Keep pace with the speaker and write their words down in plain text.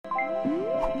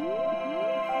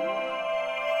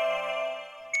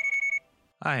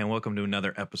Hi, and welcome to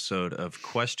another episode of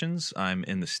Questions. I'm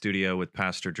in the studio with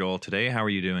Pastor Joel today. How are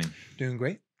you doing? Doing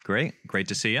great. Great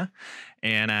to see you.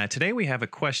 And today we have a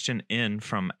question in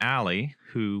from Allie,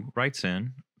 who writes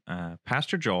in,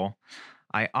 Pastor Joel,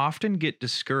 I often get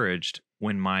discouraged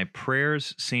when my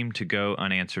prayers seem to go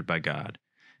unanswered by God.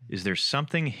 Is there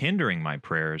something hindering my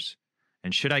prayers?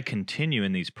 And should I continue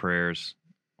in these prayers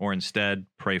or instead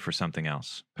pray for something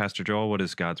else? Pastor Joel, what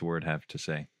does God's word have to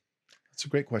say? That's a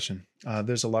great question.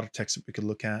 There's a lot of text that we could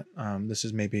look at. This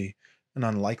is maybe an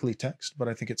unlikely text, but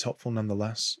I think it's helpful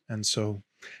nonetheless. And so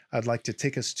I'd like to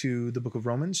take us to the book of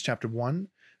Romans, chapter 1,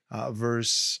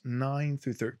 verse 9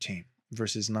 through 13.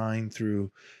 Verses 9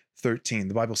 through 13.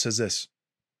 The Bible says this.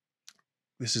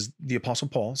 This is the Apostle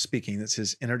Paul speaking. That's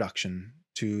his introduction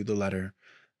to the letter,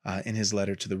 in his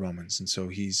letter to the Romans. And so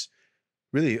he's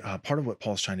really part of what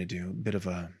Paul's trying to do, a bit of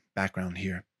a background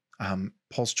here.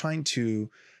 Paul's trying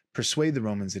to persuade the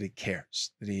Romans that he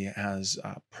cares, that he has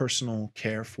personal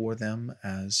care for them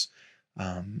as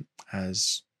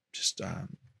just a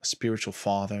spiritual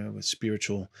father with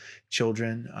spiritual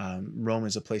children. Rome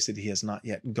is a place that he has not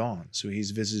yet gone. So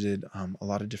he's visited a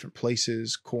lot of different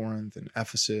places, Corinth and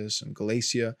Ephesus and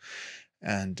Galatia,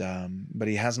 and but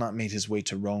he has not made his way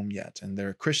to Rome yet. And there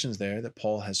are Christians there that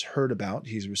Paul has heard about.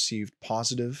 He's received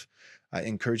positive,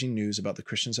 encouraging news about the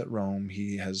Christians at Rome.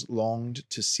 He has longed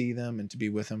to see them and to be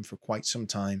with them for quite some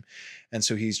time. And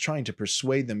so he's trying to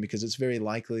persuade them, because it's very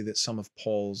likely that some of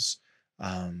Paul's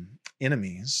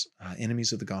enemies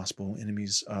of the gospel,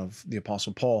 enemies of the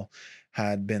Apostle Paul,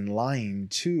 had been lying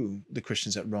to the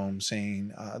Christians at Rome,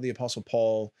 saying the Apostle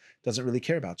Paul doesn't really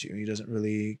care about you. He doesn't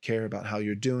really care about how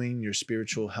you're doing, your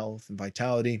spiritual health and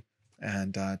vitality,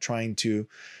 and trying to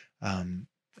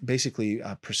basically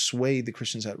persuade the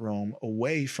Christians at Rome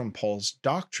away from Paul's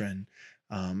doctrine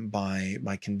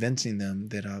by convincing them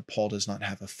that Paul does not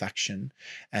have affection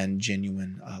and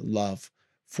genuine love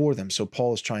for them. So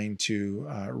Paul is trying to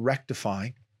rectify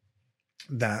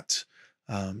that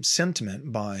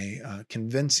sentiment by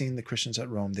convincing the Christians at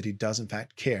Rome that he does in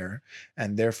fact care,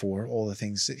 and therefore all the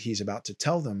things that he's about to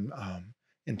tell them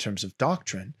in terms of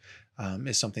doctrine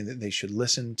is something that they should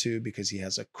listen to, because he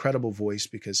has a credible voice,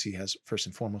 because he has first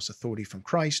and foremost authority from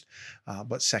Christ,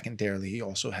 but secondarily he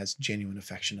also has genuine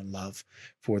affection and love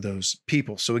for those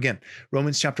people. So again,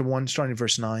 Romans chapter 1, starting in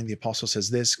verse 9, the apostle says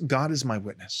this: God is my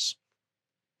witness.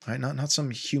 Right? Not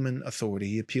some human authority.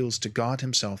 He appeals to God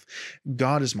himself.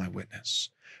 God is my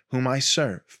witness, whom I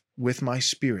serve with my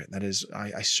spirit. That is,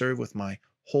 I serve with my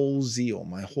whole zeal,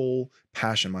 my whole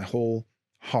passion, my whole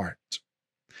heart,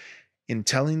 in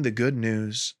telling the good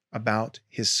news about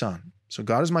his son. So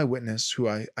God is my witness, who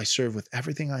I serve with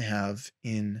everything I have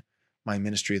in my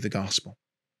ministry of the gospel.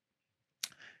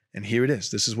 And here it is.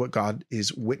 This is what God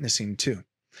is witnessing to,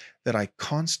 that I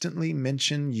constantly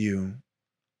mention you,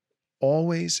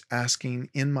 always asking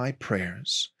in my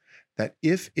prayers that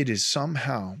if it is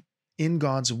somehow in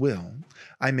God's will,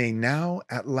 I may now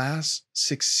at last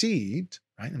succeed,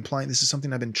 right? Implying this is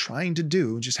something I've been trying to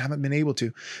do, just haven't been able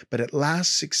to, but at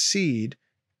last succeed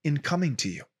in coming to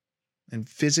you and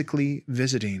physically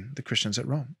visiting the Christians at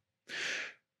Rome.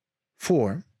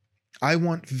 For I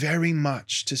want very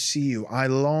much to see you. I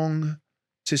long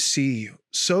to see you,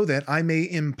 so that I may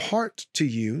impart to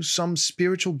you some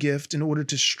spiritual gift in order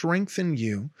to strengthen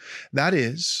you, that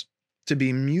is, to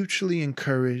be mutually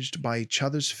encouraged by each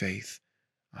other's faith,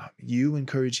 you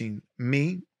encouraging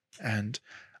me and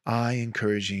I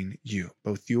encouraging you,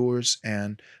 both yours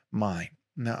and mine.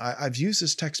 Now, I've used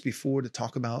this text before to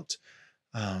talk about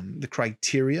the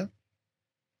criteria,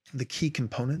 the key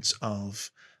components of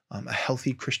a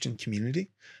healthy Christian community.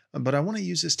 But I want to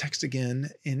use this text again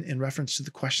in reference to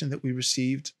the question that we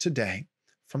received today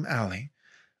from Allie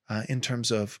in terms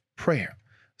of prayer.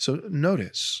 So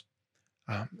notice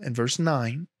in verse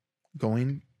 9,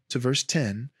 going to verse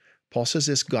 10, Paul says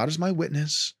this: God is my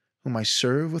witness, whom I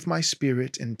serve with my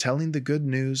spirit in telling the good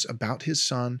news about his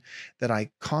son, that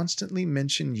I constantly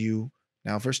mention you,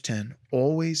 now verse 10,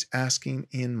 always asking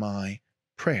in my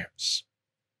prayers,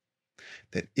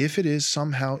 that if it is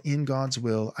somehow in God's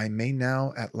will, I may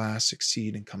now at last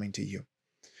succeed in coming to you.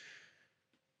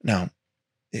 Now,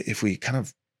 if we kind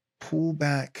of pull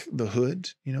back the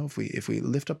hood, if we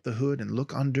lift up the hood and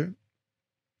look under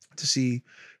to see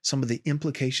some of the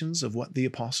implications of what the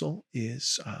apostle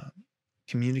is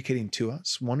communicating to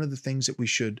us, one of the things that we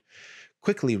should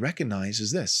quickly recognize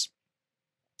is this.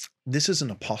 This is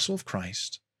an apostle of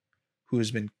Christ who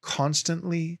has been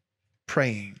constantly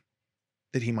praying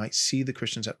that he might see the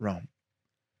Christians at Rome.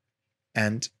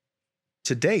 And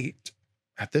to date,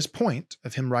 at this point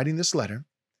of him writing this letter,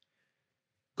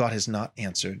 God has not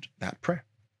answered that prayer.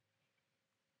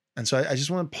 And so I just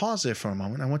want to pause there for a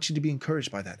moment. I want you to be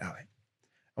encouraged by that, Ali.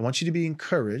 I want you to be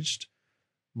encouraged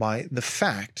by the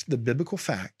fact, the biblical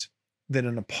fact, that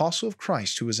an apostle of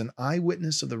Christ who was an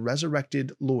eyewitness of the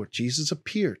resurrected Lord Jesus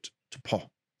appeared to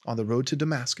Paul on the road to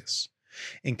Damascus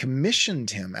and commissioned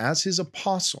him as his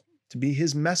apostle to be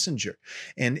his messenger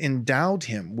and endowed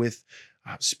him with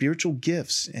spiritual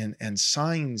gifts and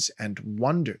signs and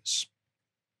wonders.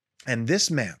 And this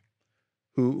man,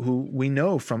 who we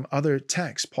know from other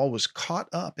texts, Paul was caught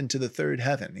up into the third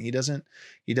heaven. He doesn't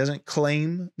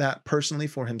claim that personally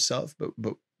for himself,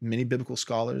 but many biblical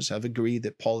scholars have agreed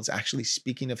that Paul is actually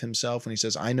speaking of himself when he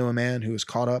says, I know a man who is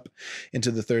caught up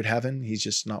into the third heaven. He's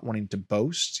just not wanting to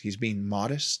boast. He's being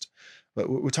modest. But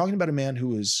we're talking about a man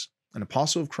who is an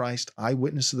apostle of Christ,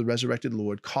 eyewitness of the resurrected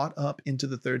Lord, caught up into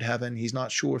the third heaven. He's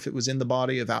not sure if it was in the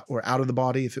body or out of the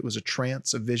body, if it was a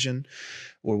trance, a vision,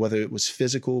 or whether it was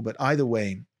physical. But either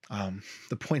way,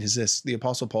 the point is this: the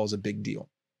Apostle Paul is a big deal.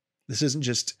 This isn't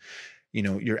just,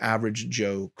 your average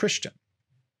Joe Christian.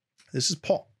 This is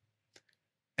Paul.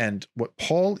 And what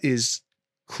Paul is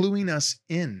cluing us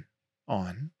in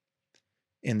on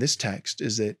in this text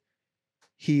is that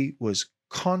he was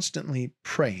constantly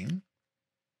praying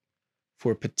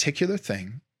for a particular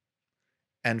thing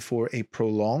and for a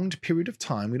prolonged period of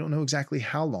time. We don't know exactly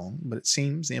how long, but it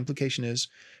seems the implication is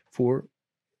for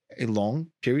a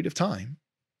long period of time,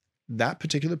 that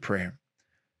particular prayer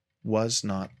was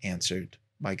not answered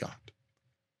by God.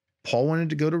 Paul wanted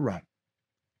to go to Rome,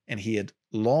 and he had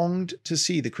longed to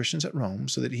see the Christians at Rome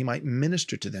so that he might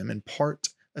minister to them, impart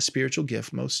a spiritual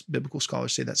gift. Most biblical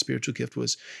scholars say that spiritual gift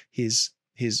was his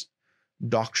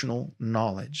doctrinal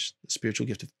knowledge, the spiritual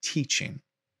gift of teaching.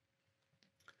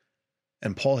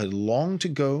 And Paul had longed to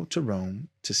go to Rome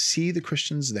to see the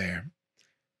Christians there,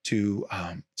 to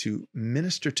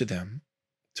minister to them,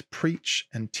 to preach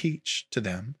and teach to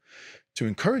them, to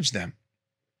encourage them,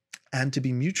 and to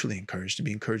be mutually encouraged, to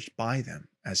be encouraged by them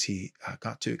as he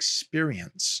got to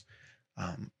experience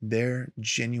their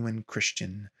genuine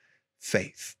Christian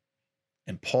faith.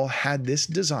 And Paul had this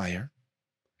desire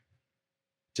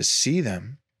to see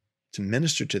them, to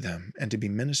minister to them, and to be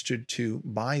ministered to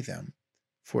by them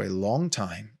for a long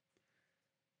time.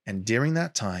 And during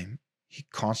that time, he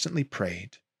constantly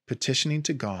prayed, petitioning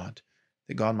to God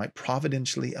that God might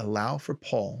providentially allow for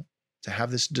Paul to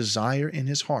have this desire in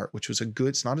his heart, which was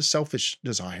it's not a selfish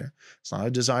desire. It's not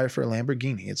a desire for a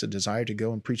Lamborghini. It's a desire to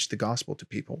go and preach the gospel to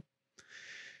people.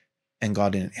 And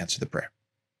God didn't answer the prayer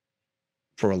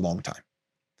for a long time.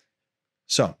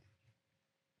 So,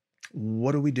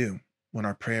 what do we do when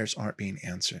our prayers aren't being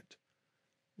answered?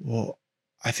 Well,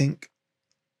 I think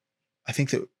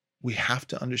that we have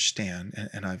to understand,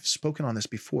 and I've spoken on this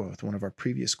before with one of our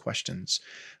previous questions,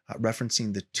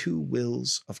 referencing the two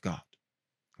wills of God,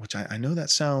 which I know that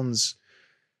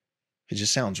it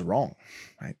just sounds wrong,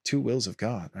 right? Two wills of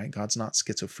God, right? God's not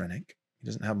schizophrenic. He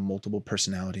doesn't have multiple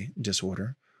personality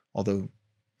disorder, although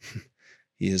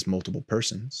he is multiple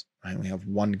persons, right? We have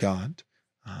one God,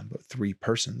 but three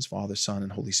persons, Father, Son,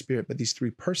 and Holy Spirit. But these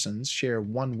three persons share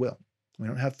one will. We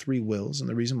don't have three wills. And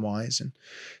the reason why is in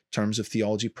terms of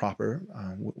theology proper,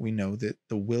 we know that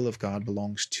the will of God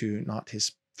belongs to not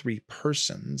his three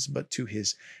persons, but to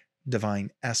his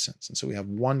divine essence. And so we have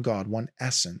one God, one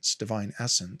essence, divine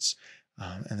essence,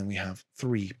 and then we have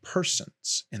three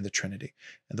persons in the Trinity.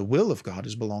 And the will of God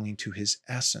is belonging to his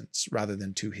essence rather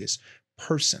than to his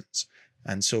persons.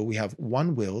 And so we have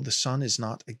one will. The Son is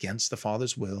not against the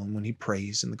Father's will. And when he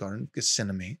prays in the Garden of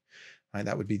Gethsemane, right,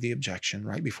 that would be the objection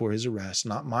right before his arrest.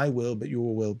 Not my will, but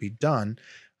your will be done.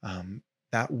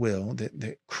 That will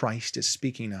that Christ is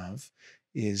speaking of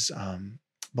is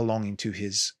belonging to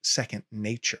his second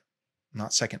nature,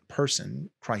 not second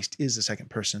person. Christ is the second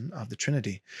person of the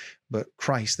Trinity, but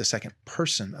Christ, the second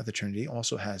person of the Trinity,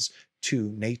 also has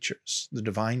two natures, the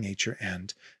divine nature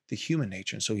and the human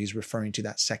nature. And so he's referring to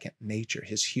that second nature,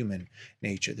 his human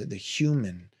nature, that the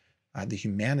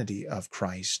humanity of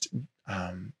Christ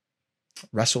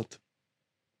wrestled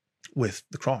with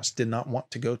the cross, did not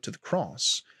want to go to the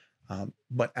cross,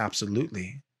 but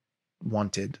absolutely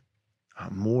wanted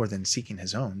more than seeking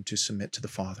his own to submit to the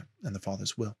Father and the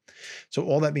Father's will. So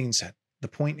all that being said, the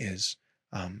point is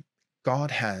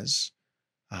God has,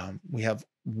 we have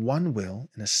one will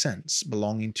in a sense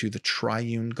belonging to the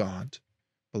triune God,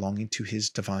 belonging to his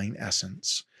divine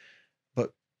essence.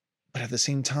 But at the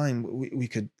same time, we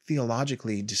could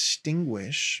theologically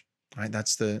distinguish, right?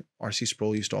 That's the R.C.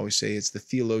 Sproul used to always say, it's the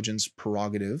theologian's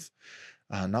prerogative,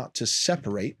 not to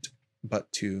separate,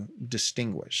 but to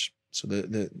distinguish. So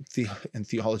in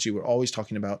theology, we're always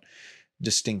talking about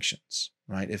distinctions,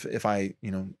 right? If I,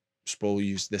 Sproul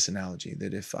used this analogy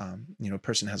that if a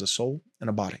person has a soul and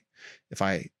a body, if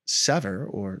I sever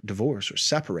or divorce or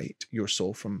separate your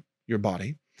soul from your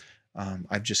body,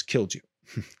 I've just killed you.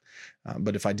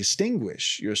 But if I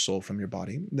distinguish your soul from your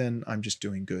body, then I'm just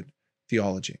doing good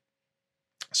theology.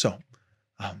 So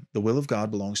the will of God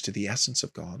belongs to the essence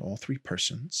of God, all three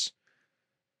persons,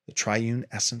 the triune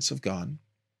essence of God.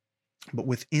 But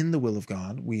within the will of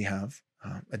God, we have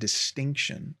a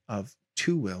distinction of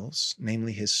two wills,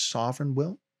 namely his sovereign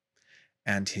will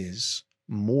and his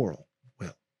moral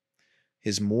will.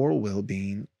 His moral will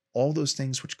being all those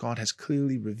things which God has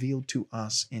clearly revealed to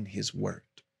us in his word,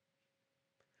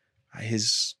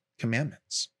 his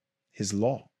commandments, his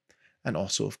law, and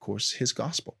also, of course, his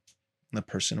gospel, the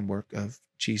person and work of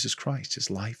Jesus Christ, his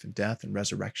life and death and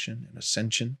resurrection and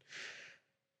ascension.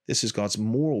 This is God's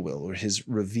moral will, or his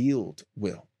revealed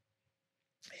will.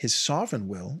 His sovereign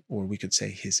will, or we could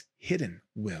say his hidden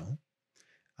will,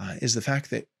 is the fact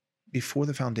that before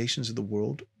the foundations of the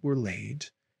world were laid,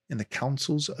 in the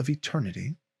councils of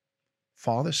eternity,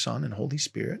 Father, Son, and Holy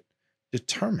Spirit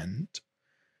determined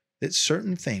that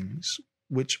certain things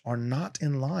which are not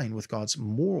in line with God's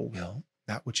moral will,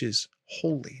 that which is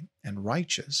holy and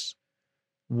righteous,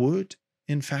 would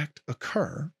in fact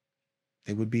occur.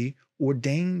 They would be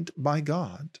ordained by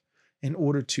God in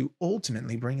order to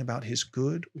ultimately bring about his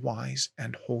good, wise,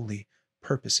 and holy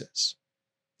purposes.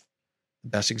 The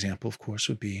best example, of course,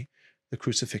 would be the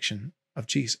crucifixion of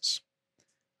Jesus.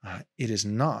 It is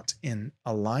not in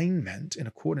alignment, in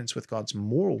accordance with God's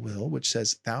moral will, which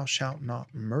says, thou shalt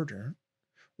not murder,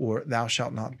 or thou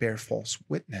shalt not bear false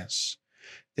witness,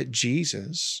 that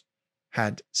Jesus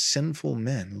had sinful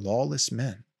men, lawless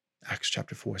men, Acts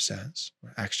chapter 4 says,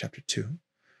 or Acts chapter 2,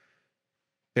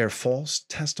 bear false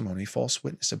testimony, false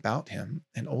witness about him,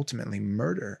 and ultimately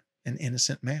murder an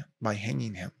innocent man by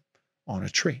hanging him on a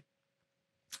tree.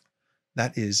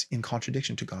 That is in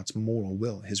contradiction to God's moral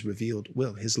will, his revealed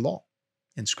will, his law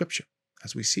in Scripture,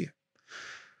 as we see it.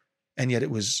 And yet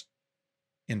it was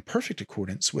in perfect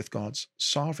accordance with God's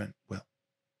sovereign will.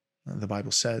 The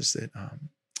Bible says that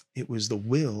it was the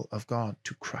will of God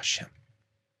to crush him,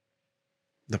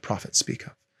 the prophets speak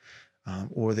of,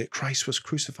 or that Christ was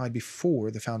crucified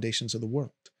before the foundations of the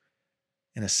world,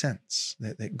 in a sense,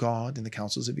 that God in the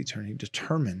councils of eternity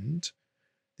determined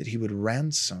that he would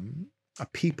ransom a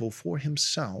people for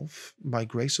himself by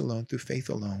grace alone, through faith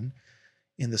alone,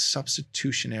 in the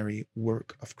substitutionary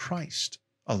work of Christ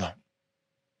alone.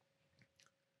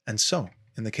 And so,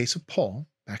 in the case of Paul,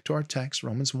 back to our text,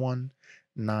 Romans 1,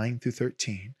 9 through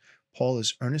 13, Paul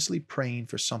is earnestly praying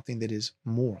for something that is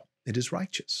moral, it is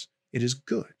righteous, it is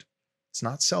good. It's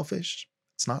not selfish,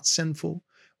 it's not sinful.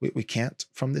 We can't,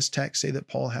 from this text, say that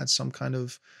Paul had some kind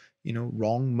of,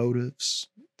 wrong motives,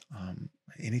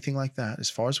 anything like that. As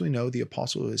far as we know, the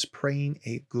apostle is praying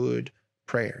a good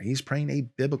prayer. He's praying a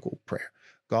biblical prayer.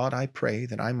 God, I pray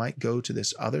that I might go to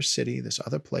this other city, this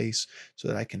other place, so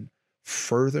that I can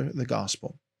further the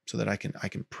gospel, so that I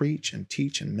can preach and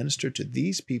teach and minister to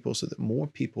these people, so that more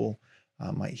people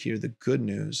might hear the good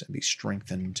news and be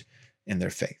strengthened in their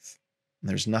faith. And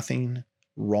there's nothing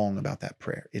wrong about that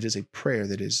prayer. It is a prayer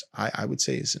that is, I would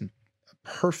say, is in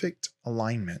perfect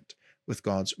alignment with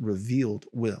God's revealed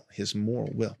will, his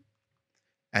moral will.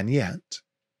 And yet,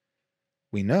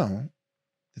 we know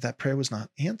that that prayer was not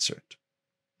answered,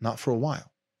 not for a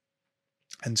while.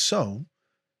 And so,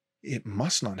 it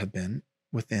must not have been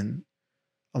within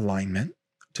alignment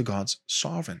to God's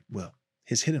sovereign will,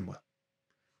 his hidden will.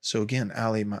 So again,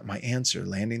 Ali, my answer,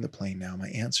 landing the plane now, my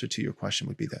answer to your question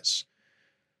would be this.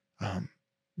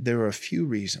 There are a few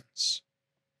reasons,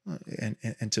 and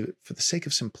for the sake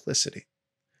of simplicity,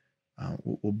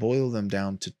 we'll boil them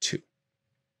down to two.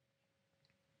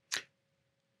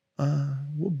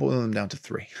 We'll boil them down to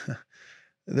three.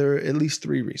 There are at least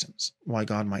three reasons why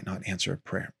God might not answer a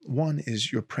prayer. One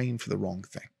is you're praying for the wrong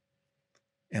thing.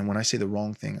 And when I say the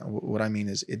wrong thing, what I mean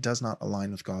is it does not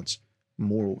align with God's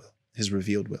moral will, his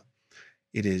revealed will.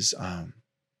 It is,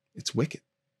 it's wicked.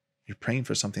 You're praying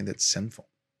for something that's sinful.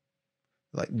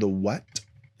 Like the what,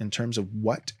 in terms of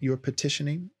what you're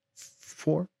petitioning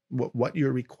for, what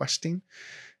you're requesting,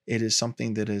 it is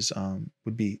something that is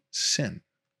would be sin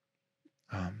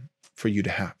for you to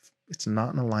have. It's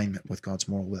not in alignment with God's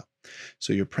moral will.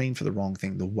 So you're praying for the wrong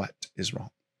thing. The what is wrong.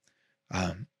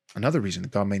 Another reason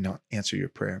that God may not answer your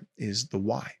prayer is the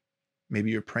why.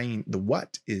 Maybe you're praying, the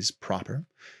what is proper.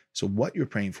 So what you're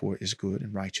praying for is good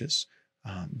and righteous,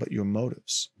 but your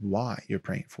motives, why you're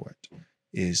praying for it,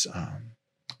 is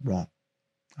wrong.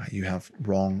 You have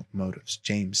wrong motives.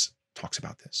 James talks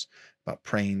about this, about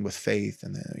praying with faith.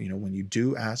 And then, when you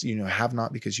do ask, have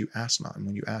not because you ask not. And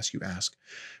when you ask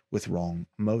with wrong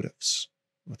motives,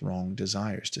 with wrong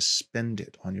desires to spend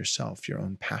it on yourself, your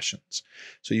own passions.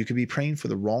 So you could be praying for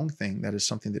the wrong thing. That is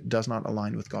something that does not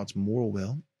align with God's moral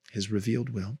will, his revealed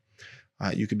will.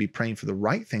 You could be praying for the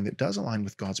right thing that does align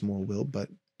with God's moral will, but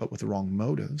with the wrong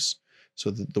motives. So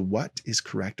that the what is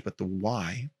correct, but the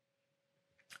why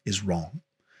is wrong.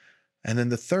 And then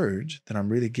the third that I'm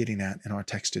really getting at in our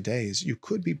text today is you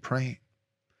could be praying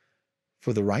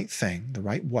for the right thing, the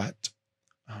right what,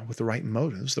 with the right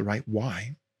motives, the right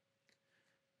why,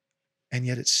 and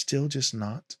yet it's still just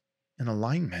not in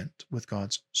alignment with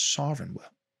God's sovereign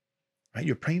will. Right?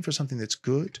 You're praying for something that's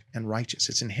good and righteous.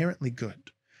 It's inherently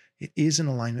good. It is in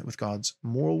alignment with God's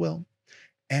moral will,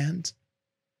 and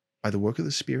by the work of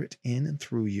the Spirit in and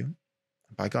through you,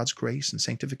 by God's grace and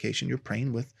sanctification, you're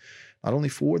praying with not only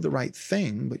for the right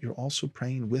thing, but you're also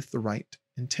praying with the right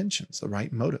intentions, the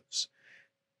right motives.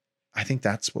 I think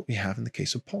that's what we have in the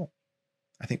case of Paul.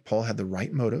 I think Paul had the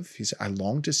right motive. He said, I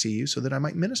long to see you so that I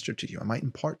might minister to you. I might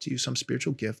impart to you some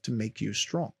spiritual gift to make you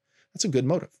strong. That's a good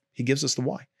motive. He gives us the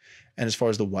why. And as far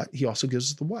as the what, he also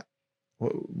gives us the what.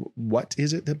 What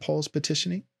is it that Paul's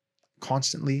petitioning,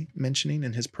 constantly mentioning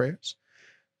in his prayers?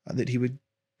 That he would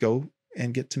go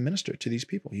and get to minister to these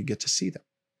people. You get to see them.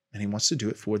 And he wants to do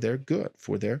it for their good,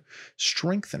 for their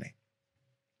strengthening.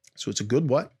 So it's a good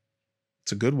what,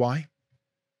 it's a good why,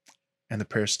 and the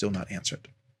prayer is still not answered.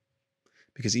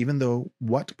 Because even though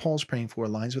what Paul's praying for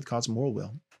aligns with God's moral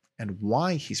will, and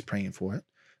why he's praying for it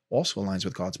also aligns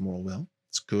with God's moral will,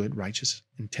 it's good, righteous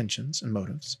intentions and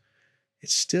motives, it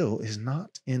still is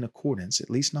not in accordance, at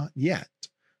least not yet,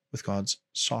 with God's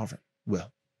sovereign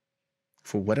will.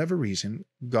 For whatever reason,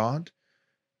 God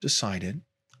decided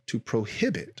to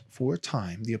prohibit for a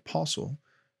time the apostle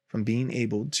from being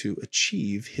able to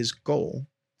achieve his goal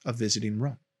of visiting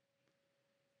Rome.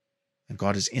 And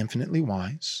God is infinitely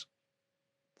wise.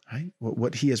 Right?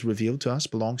 What he has revealed to us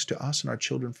belongs to us and our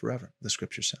children forever, the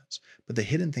scripture says. But the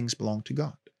hidden things belong to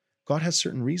God. God has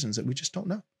certain reasons that we just don't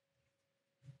know.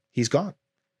 He's God.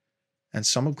 And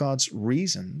some of God's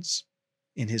reasons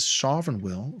in his sovereign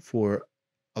will for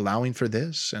allowing for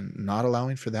this and not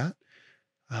allowing for that,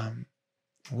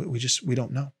 we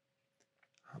don't know.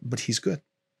 But he's good,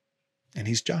 and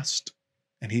he's just,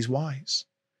 and he's wise.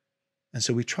 And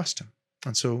so we trust him.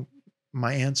 And so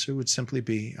my answer would simply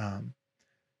be,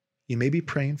 you may be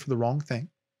praying for the wrong thing.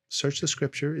 Search the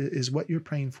scripture. Is what you're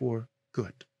praying for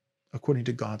good, according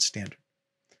to God's standard,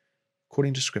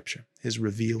 according to scripture, his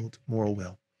revealed moral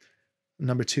will?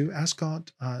 Number two, ask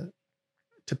God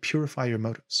to purify your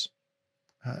motives.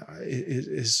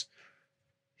 Is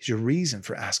your reason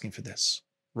for asking for this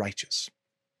righteous?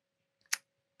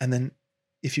 And then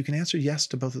if you can answer yes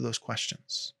to both of those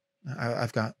questions,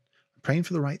 I'm praying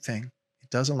for the right thing. It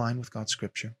does align with God's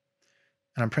scripture.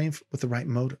 And I'm praying with the right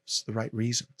motives, the right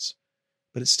reasons,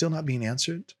 but it's still not being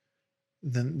answered,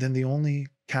 then the only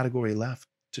category left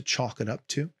to chalk it up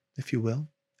to, if you will,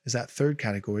 is that third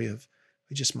category of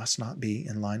we just must not be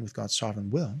in line with God's sovereign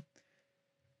will.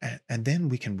 And then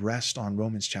we can rest on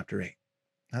Romans chapter 8.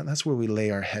 That's where we lay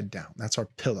our head down. That's our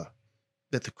pillow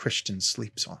that the Christian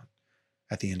sleeps on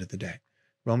at the end of the day.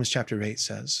 Romans chapter 8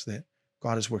 says that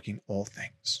God is working all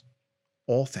things,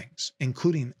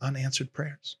 including unanswered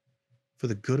prayers, for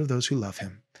the good of those who love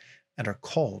him and are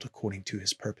called according to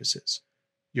his purposes.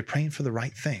 You're praying for the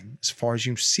right thing as far as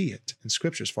you see it in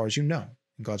scripture, as far as you know,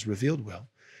 in God's revealed will.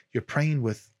 You're praying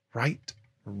with right,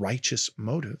 righteous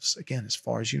motives, again, as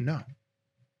far as you know.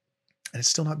 And it's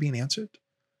still not being answered?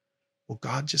 Well,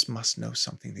 God just must know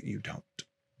something that you don't.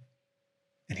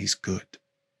 And he's good,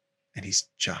 and he's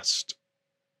just,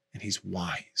 and he's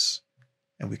wise,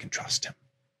 and we can trust him.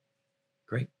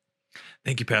 Great.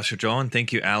 Thank you, Pastor Joel, and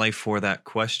thank you, Allie, for that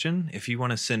question. If you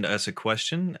want to send us a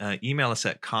question, email us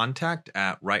at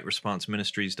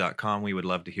contact@rightresponseministries.com. We would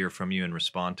love to hear from you and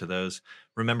respond to those.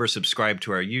 Remember, subscribe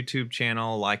to our YouTube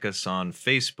channel, like us on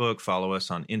Facebook, follow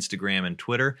us on Instagram and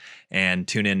Twitter, and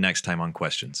tune in next time on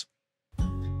Questions.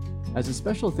 As a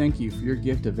special thank you for your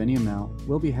gift of any amount,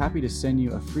 we'll be happy to send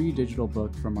you a free digital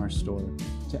book from our store.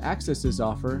 To access this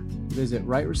offer, visit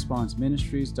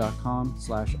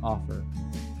rightresponseministries.com/offer.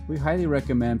 We highly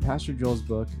recommend Pastor Joel's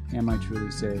book, Am I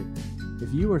Truly Saved?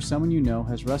 If you or someone you know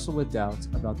has wrestled with doubts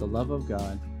about the love of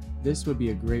God, this would be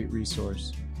a great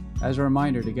resource. As a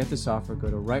reminder, to get this offer, go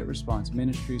to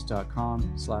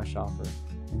rightresponseministries.com/offer.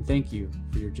 And thank you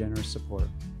for your generous support.